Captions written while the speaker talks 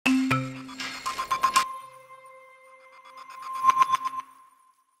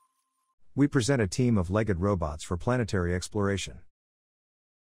we present a team of legged robots for planetary exploration.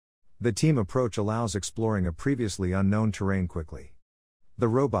 The team approach allows exploring a previously unknown terrain quickly. The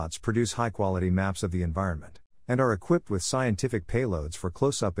robots produce high-quality maps of the environment, and are equipped with scientific payloads for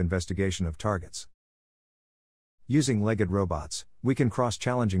close-up investigation of targets. Using legged robots, we can cross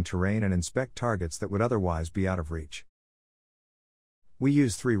challenging terrain and inspect targets that would otherwise be out of reach. We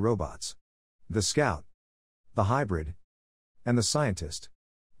use 3 robots: the Scout, the Hybrid, and the Scientist.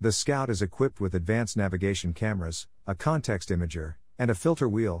 The Scout is equipped with advanced navigation cameras, a context imager, and a filter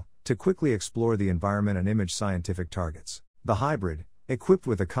wheel, to quickly explore the environment and image scientific targets. The Hybrid, equipped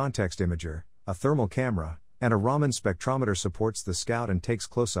with a context imager, a thermal camera, and a Raman spectrometer, supports the Scout and takes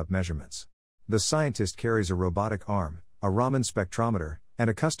close-up measurements. The Scientist carries a robotic arm, a Raman spectrometer, and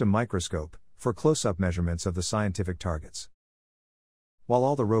a custom microscope, for close-up measurements of the scientific targets. While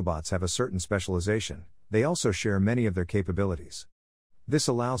all the robots have a certain specialization, they also share many of their capabilities. This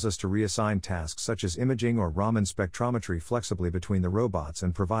allows us to reassign tasks such as imaging or Raman spectrometry flexibly between the robots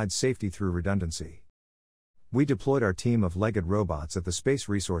and provides safety through redundancy. We deployed our team of legged robots at the Space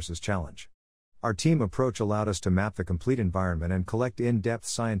Resources Challenge. Our team approach allowed us to map the complete environment and collect in-depth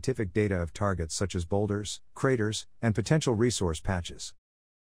scientific data of targets such as boulders, craters, and potential resource patches.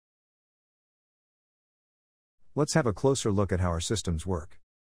 Let's have a closer look at how our systems work.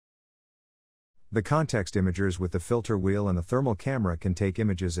 The context imagers with the filter wheel and the thermal camera can take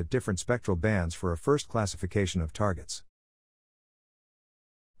images at different spectral bands for a first classification of targets.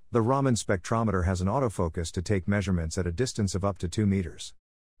 The Raman spectrometer has an autofocus to take measurements at a distance of up to 2 meters.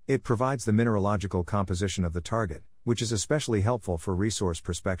 It provides the mineralogical composition of the target, which is especially helpful for resource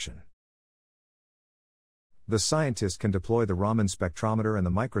prospection. The Scientist can deploy the Raman spectrometer and the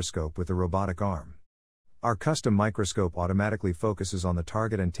microscope with the robotic arm. Our custom microscope automatically focuses on the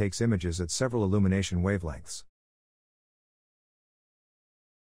target and takes images at several illumination wavelengths.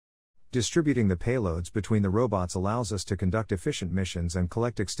 Distributing the payloads between the robots allows us to conduct efficient missions and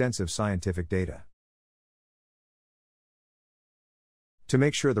collect extensive scientific data. To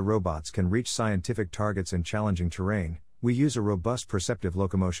make sure the robots can reach scientific targets in challenging terrain, we use a robust perceptive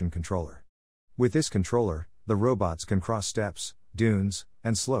locomotion controller. With this controller, the robots can cross steps, dunes,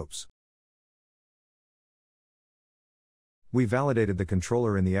 and slopes. We validated the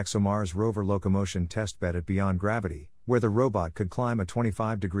controller in the ExoMars rover locomotion testbed at Beyond Gravity, where the robot could climb a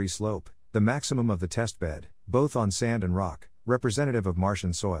 25-degree slope, the maximum of the testbed, both on sand and rock, representative of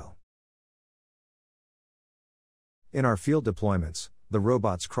Martian soil. In our field deployments, the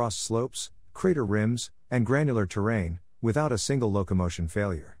robots crossed slopes, crater rims, and granular terrain, without a single locomotion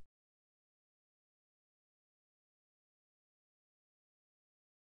failure.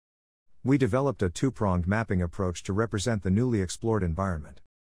 We developed a 2-pronged mapping approach to represent the newly explored environment.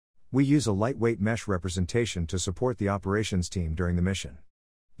 We use a lightweight mesh representation to support the operations team during the mission.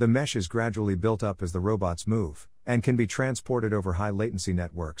 The mesh is gradually built up as the robots move, and can be transported over high-latency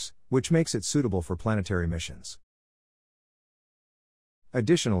networks, which makes it suitable for planetary missions.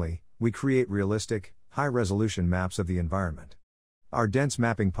 Additionally, we create realistic, high-resolution maps of the environment. Our dense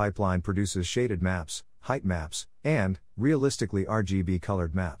mapping pipeline produces shaded maps, height maps, and, realistically,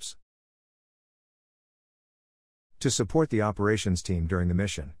 RGB-colored maps. To support the operations team during the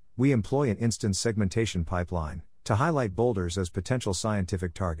mission, we employ an instance segmentation pipeline to highlight boulders as potential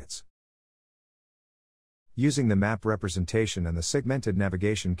scientific targets. Using the map representation and the segmented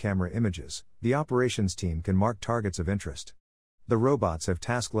navigation camera images, the operations team can mark targets of interest. The robots have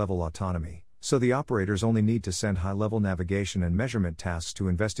task-level autonomy, so the operators only need to send high-level navigation and measurement tasks to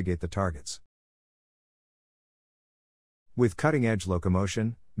investigate the targets. With cutting-edge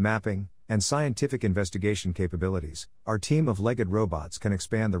locomotion, mapping, and scientific investigation capabilities, our team of legged robots can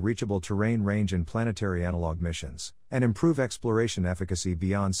expand the reachable terrain range in planetary analog missions, and improve exploration efficacy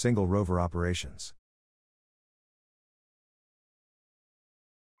beyond single rover operations.